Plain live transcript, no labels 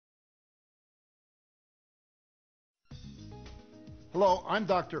Hello, I'm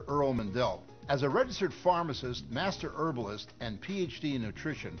Dr. Earl Mindell. As a registered pharmacist, master herbalist, and PhD in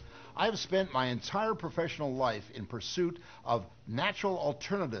nutrition, I have spent my entire professional life in pursuit of natural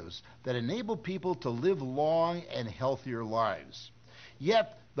alternatives that enable people to live long and healthier lives.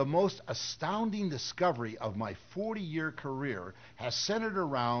 Yet, the most astounding discovery of my 40-year career has centered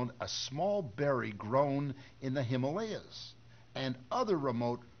around a small berry grown in the Himalayas and other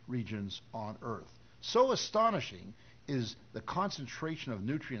remote regions on Earth. So astonishing is the concentration of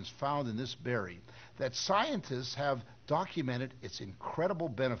nutrients found in this berry that scientists have documented its incredible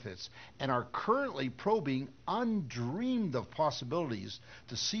benefits and are currently probing undreamed of possibilities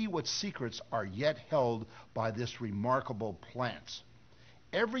to see what secrets are yet held by this remarkable plant.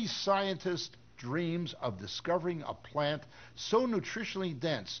 Every scientist dreams of discovering a plant so nutritionally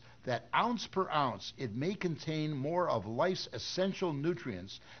dense that ounce per ounce it may contain more of life's essential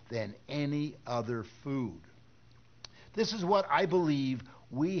nutrients than any other food. This is what I believe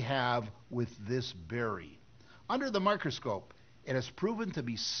we have with this berry. Under the microscope, it has proven to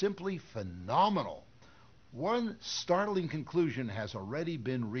be simply phenomenal. One startling conclusion has already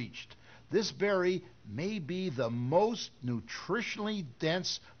been reached. This berry may be the most nutritionally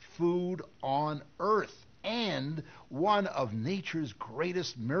dense food on Earth and one of nature's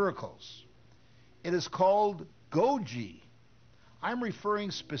greatest miracles. It is called Goji. I'm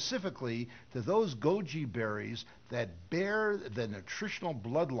referring specifically to those goji berries that bear the nutritional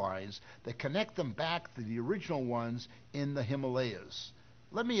bloodlines that connect them back to the original ones in the Himalayas.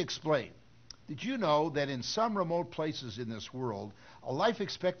 Let me explain. Did you know that in some remote places in this world, a life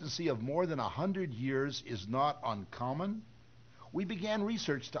expectancy of more than 100 years is not uncommon? We began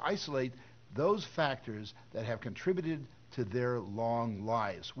research to isolate those factors that have contributed to their long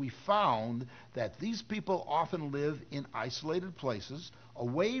lives. We found that these people often live in isolated places,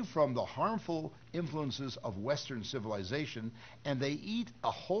 away from the harmful influences of Western civilization, and they eat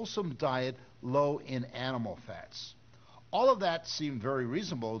a wholesome diet low in animal fats. All of that seemed very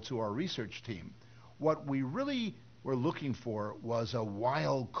reasonable to our research team. What we really were looking for was a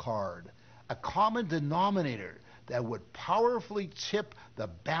wild card, a common denominator that would powerfully tip the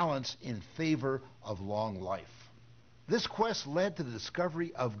balance in favor of long life. This quest led to the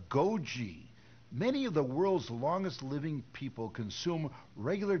discovery of Goji. Many of the world's longest living people consume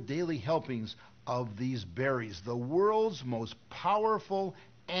regular daily helpings of these berries, the world's most powerful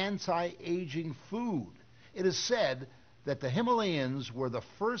anti-aging food. It is said that the Himalayans were the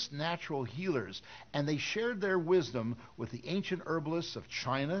first natural healers, and they shared their wisdom with the ancient herbalists of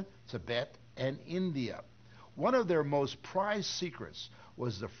China, Tibet, and India. One of their most prized secrets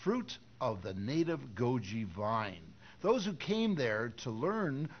was the fruit of the native goji vine. Those who came there to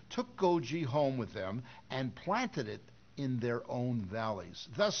learn took goji home with them and planted it in their own valleys,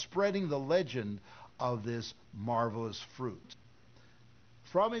 thus spreading the legend of this marvelous fruit.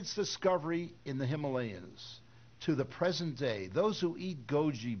 From its discovery in the Himalayas to the present day, those who eat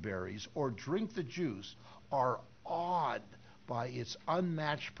goji berries or drink the juice are awed by its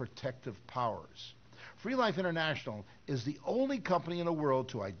unmatched protective powers. Free Life International is the only company in the world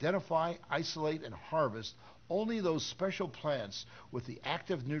to identify, isolate, and harvest only those special plants with the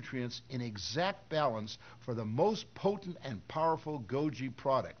active nutrients in exact balance for the most potent and powerful goji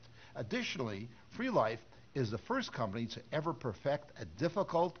product. Additionally, Free Life is the first company to ever perfect a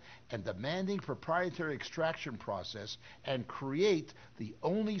difficult and demanding proprietary extraction process and create the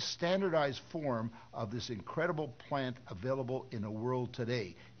only standardized form of this incredible plant available in the world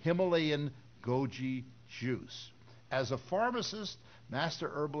today, Himalayan goji juice. As a pharmacist, master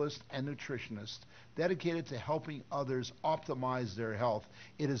herbalist, and nutritionist dedicated to helping others optimize their health,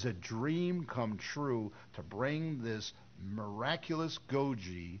 it is a dream come true to bring this miraculous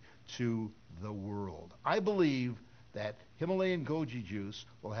goji to the world. I believe that Himalayan goji juice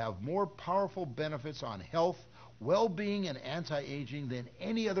will have more powerful benefits on health, well-being, and anti-aging than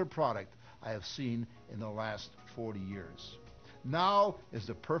any other product I have seen in the last 40 years. Now is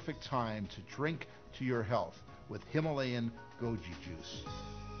the perfect time to drink to your health with Himalayan goji juice.